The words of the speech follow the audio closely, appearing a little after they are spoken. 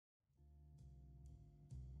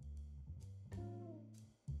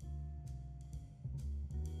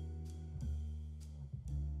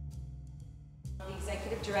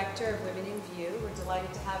Director of Women in View. We're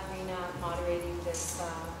delighted to have Rina moderating this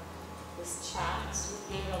chat with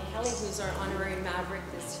Gabrielle Kelly, who's our honorary Maverick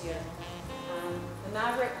this year. The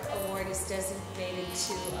Maverick Award is designated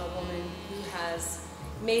to a woman who has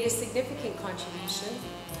made a significant contribution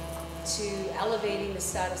to elevating the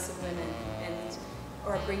status of women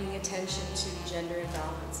or bringing attention to gender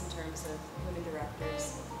imbalance in terms of women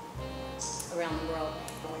directors around the world.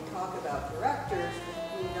 When we talk about directors,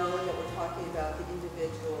 we know that we're talking about the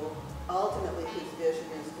individual, ultimately whose vision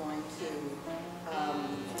is going to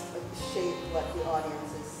shape what the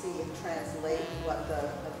audiences see and translate what the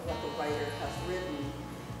writer has written.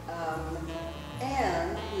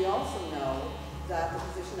 And we also know that the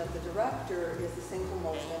position of the director is the single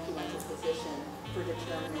most influential position for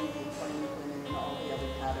determining the employment of women in all the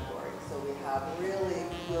other categories. So we have really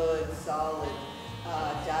good, solid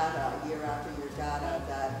data, year after year data,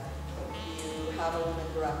 that if you have a woman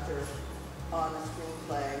director on the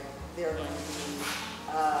screenplay, they're going to be,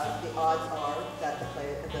 the odds are that the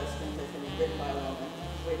screenplay is going to be written by a woman,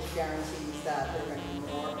 which guarantees that there are going to be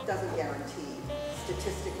more, doesn't guarantee,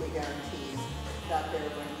 statistically guarantees that there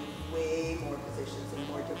are going to be way more positions and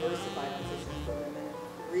more diversified positions for women.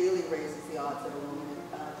 It really raises the odds that a woman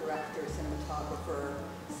director, cinematographer,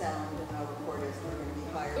 sound recorders are going to be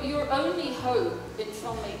higher. Your only hope in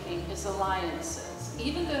filmmaking is alliances.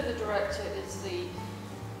 Even though the director is the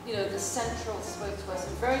central spokesperson,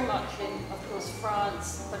 very much in, of course,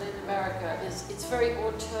 France, but in America, it's very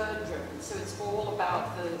auteur-driven. So it's all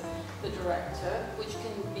about the director, which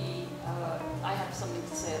can be, I have something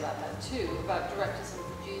to say about that too, about directors and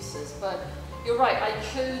producers. But you're right, I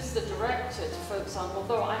chose the director to focus on,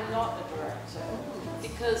 although I'm not a director,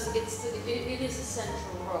 because it is a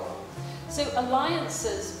central role. So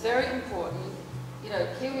alliances, very important. You know,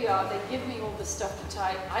 here we are, they give me all this stuff to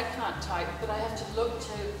type. I can't type, but I have to look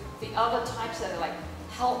to the other typesetter, like,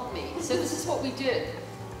 help me. So this is what we did.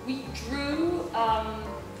 We drew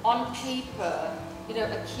on paper, you know,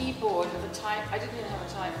 a keyboard of a type. I didn't even have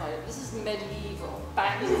a typewriter. This is medieval,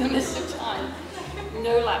 back in the midst of time.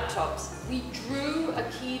 No laptops. We drew a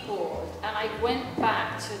keyboard, and I went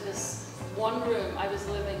back to this one room I was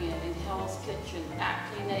living in Hell's Kitchen,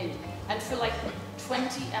 aptly named, and for like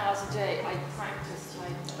 20 hours a day, I practiced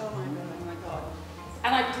typing. Oh my God.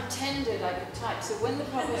 And I pretended I could type. So when the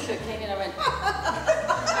publisher came in, I went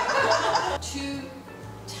to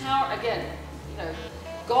Tower, again, you know,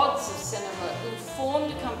 gods of cinema, who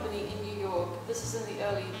formed a company in New York. This is in the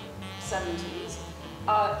early 70s.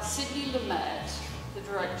 Sidney Lumet, the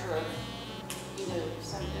director of,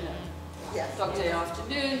 Yes. Dog Day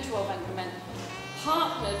Afternoon, 12 Angry Men,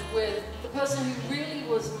 partnered with the person who really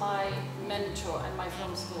was my mentor at my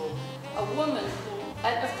film school, a woman who,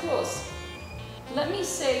 and of course, let me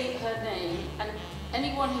say her name, and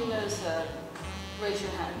anyone who knows her, raise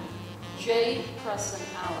your hand. J. Preston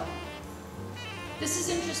Allen. This is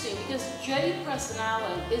interesting because J. Preston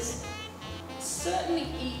Allen is certainly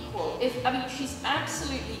equal, she's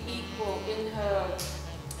absolutely equal in her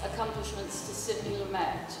accomplishments to Sidney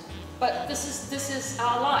Lumet. But this is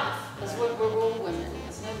our life, as we're all women.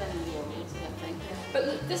 There's no men in the audience, I don't think.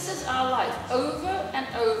 But this is our life, over and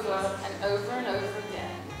over and over and over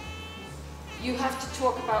again. You have to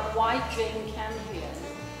talk about why Jane Campion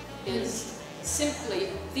is simply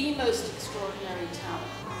the most extraordinary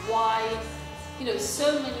talent. Why, you know,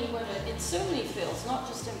 so many women in so many fields, not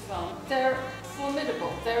just in film, they're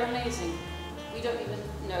formidable, they're amazing. We don't even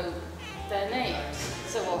know their names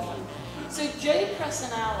so often. So J.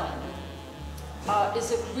 Preston Allen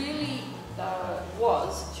is a really,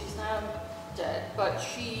 she's now dead, but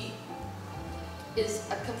she is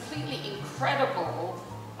a completely incredible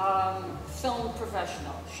film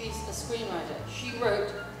professional. She's a screenwriter. She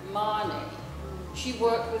wrote Marnie. She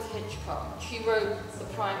worked with Hitchcock. She wrote The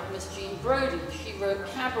Prime of Miss Jean Brodie. She wrote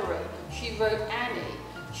Cabaret. She wrote Annie.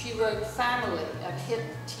 She wrote Family, a hit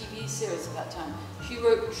TV series at that time. She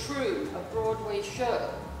wrote True, a Broadway show.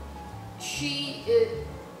 She is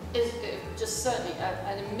just certainly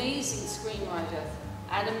an amazing screenwriter,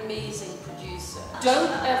 an amazing producer.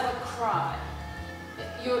 Don't ever cry.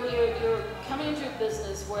 You're coming into a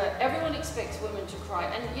business where everyone expects women to cry,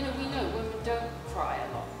 and you know, we know women don't cry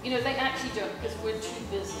a lot. You know, they actually don't because we're too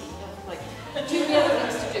busy. We have like too many other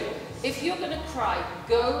things to do. If you're going to cry,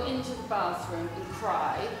 go into the bathroom and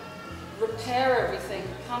cry, repair everything,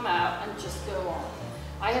 come out, and just go on.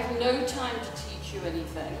 I have no time to teach you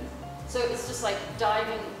anything. So it's just like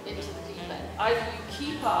diving into the deep end. Either you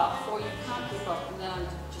keep up or you can't keep up, and then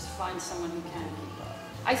just find someone who can keep up.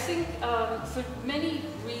 I think for many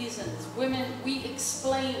reasons, women, we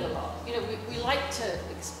explain a lot. You know, we like to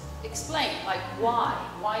explain, like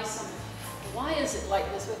why something. why is it like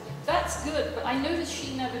this? That's good, but I noticed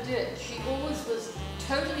she never did. She always was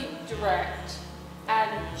totally direct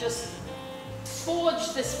and just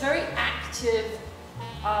forged this very active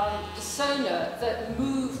persona that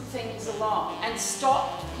moved things along and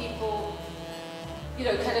stopped people, you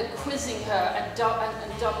know, kind of quizzing her and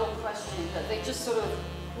double questioning her. They just sort of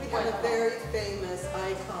We have a very famous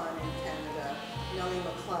icon in Canada, Nellie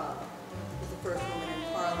McClung, was the first woman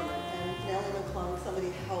in Parliament. And Nellie McClung,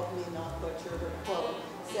 somebody helped me not butcher her quote,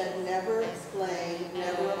 said never explain,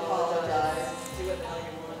 never apologize. Do it how you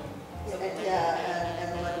want.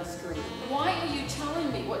 And let them scream. Why are you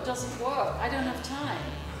telling me what doesn't work? I don't have time.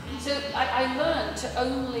 So I learned to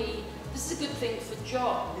only, this is a good thing for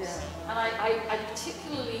jobs. Yeah. And I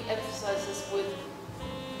particularly emphasize this with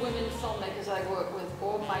women filmmakers I work with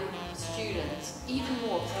or my students, even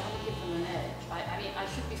more because I want to give them an edge. I mean, I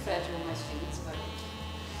should be fair to all my students, but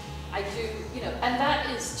I do, you know, and that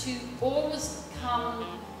is to always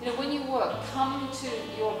come, you know, when you work, come to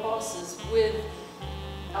your bosses with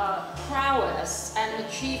prowess and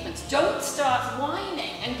achievements. Don't start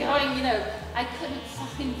whining and going, you know, I couldn't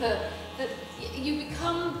find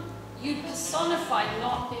you personify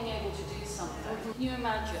not being able to do something. Can you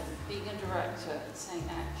imagine being a director and saying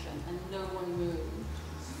action and no one moved?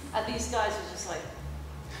 And these guys are just like,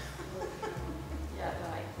 yeah,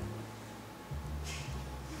 right.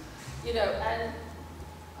 You know, and,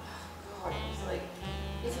 oh God, it's like,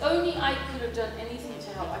 if only I could have done anything to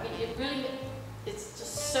help. I mean, it really, it's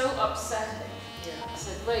just so upsetting. Yeah. I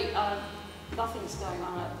said, Ray, nothing's going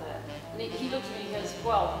on out there. And he looked at me and goes,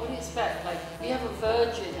 well, what do you expect? Like, we have a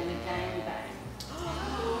virgin in a gangbang.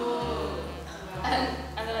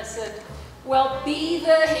 And then I said, well, be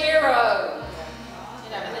the hero. You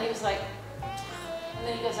know, and then he was like, and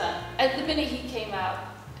then he goes out. At the minute he came out,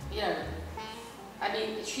 you know, I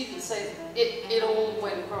mean, she didn't say, it all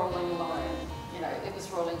went rolling along. You know, it was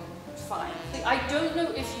rolling fine. I don't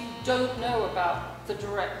know if you don't know about the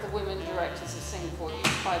women directors of Singapore. You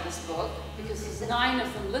should buy this book because there's 9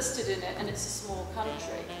 of them listed in it and it's a small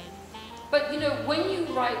country. But you know, when you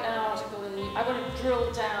write an article, I want to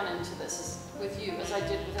drill down into this with you as I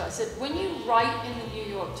did with her. I said, when you write in the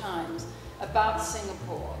New York Times about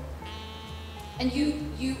Singapore and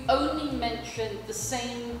you only mention the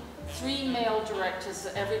same 3 male directors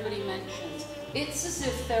that everybody mentions, it's as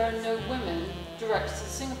if there are no women directors in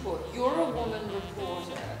Singapore. You're a woman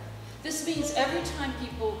reporter. This means every time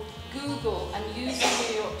people Google and use the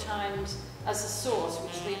New York Times as a source,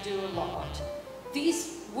 which they do a lot,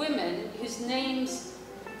 these women whose names,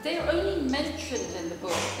 they're only mentioned in the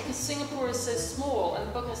book because Singapore is so small and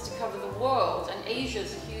the book has to cover the world and Asia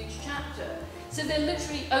is a huge chapter. So they're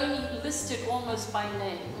literally only listed almost by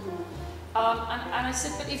name. And I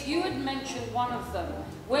said, but if you had mentioned one of them,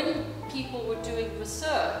 when people were doing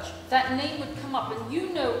research, that name would come up, and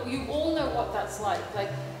you all know what that's like. Like,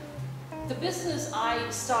 the business I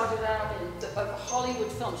started out in, of Hollywood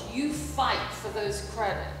films, you fight for those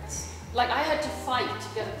credits. Like, I had to fight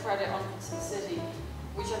to get a credit on Sin City,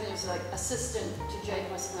 which I think was like assistant to Jake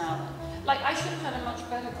Westnallen. Like, I should have had a much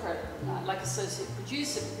better credit than that, like associate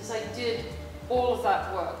producer, because I did all of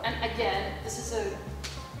that work. And again, this is a,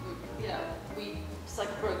 you know, it's like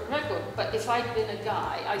a broken record, but if I'd been a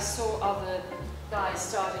guy, I saw other guys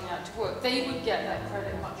starting out to work, they would get that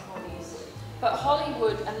credit much more easily. But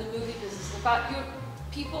Hollywood and the movie business, about your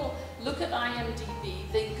people look at IMDb,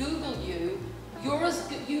 they Google you, you're as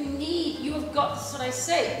good, you have got, this is what I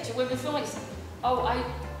say to women filmmakers,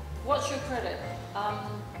 what's your credit?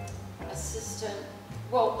 Assistant,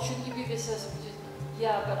 well, shouldn't you be the assistant?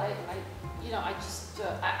 Yeah, but I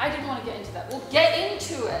didn't want to get into that. Well, get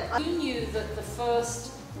into it. You knew that the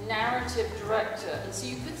first narrative director, and so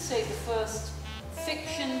you could say the first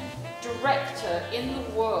fiction director in the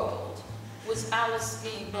world was Alice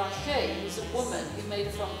V. Brachet, who was a woman who made a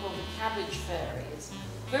film called The Cabbage Fairies.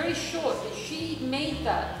 Very short, but she made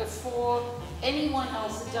that before anyone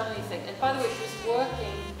else had done anything. And by the way, she was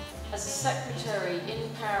working as a secretary in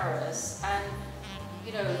Paris, and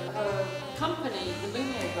you know, her company, the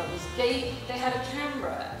Lumiere Brothers, they had a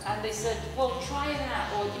camera, and they said, well, try it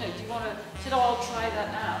out, or, you know, do you want to, she said, oh, I'll try that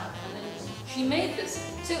out. And then she made this.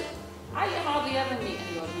 So I hardly ever meet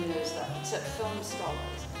anyone who knows that, except film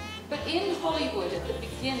scholars. But in Hollywood, at the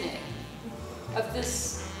beginning of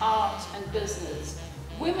this art and business,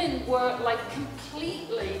 women were like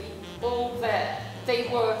completely all there. They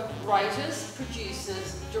were writers,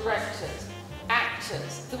 producers, directors,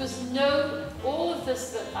 actors. There was no, all of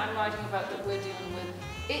this that I'm writing about that we're dealing with,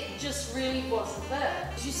 it just really wasn't there.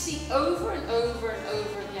 You see over and over and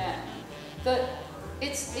over again that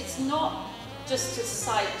it's not just to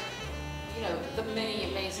cite, you know, the many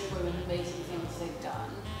amazing women, amazing things they've done.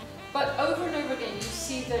 But over and over again, you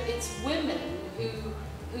see that it's women who,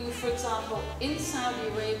 for example, in Saudi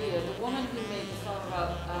Arabia, the woman who made the film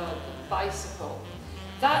about the bicycle,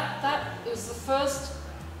 that was the first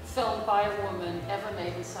film by a woman ever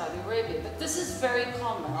made in Saudi Arabia. But this is very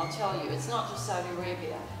common, I'll tell you. It's not just Saudi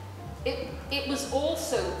Arabia. It was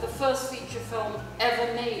also the first feature film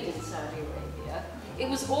ever made in Saudi Arabia. It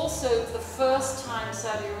was also the first time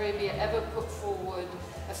Saudi Arabia ever put forward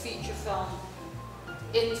a feature film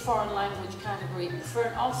in foreign language category for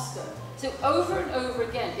an Oscar. So over and over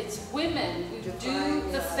again, it's women who do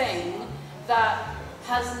the thing that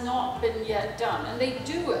has not been yet done. And they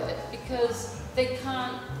do it because they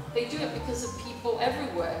can't, they do it because of people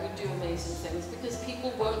everywhere who do amazing things, because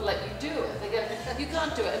people won't let you do it. They go, you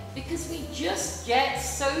can't do it. Because we just get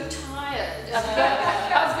so tired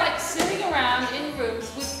of like sitting around in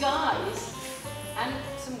rooms with guys and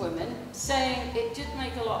some women saying it did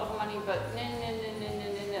make a lot of money, but no.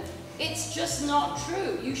 It's just not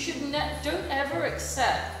true. You should don't ever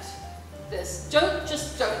accept this. Don't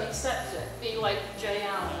accept it. Be like Jay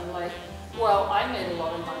Allen, like, well, I made a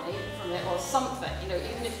lot of money from it or something, you know,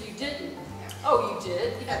 even if you didn't. Oh, you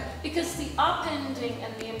did? Yeah. Because the upending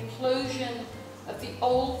and the implosion of the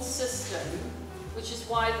old system, which is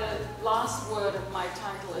why the last word of my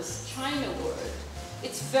title is China word,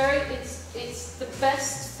 it's the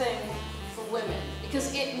best thing for women,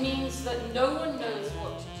 because it means that no one knows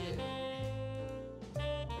what to do.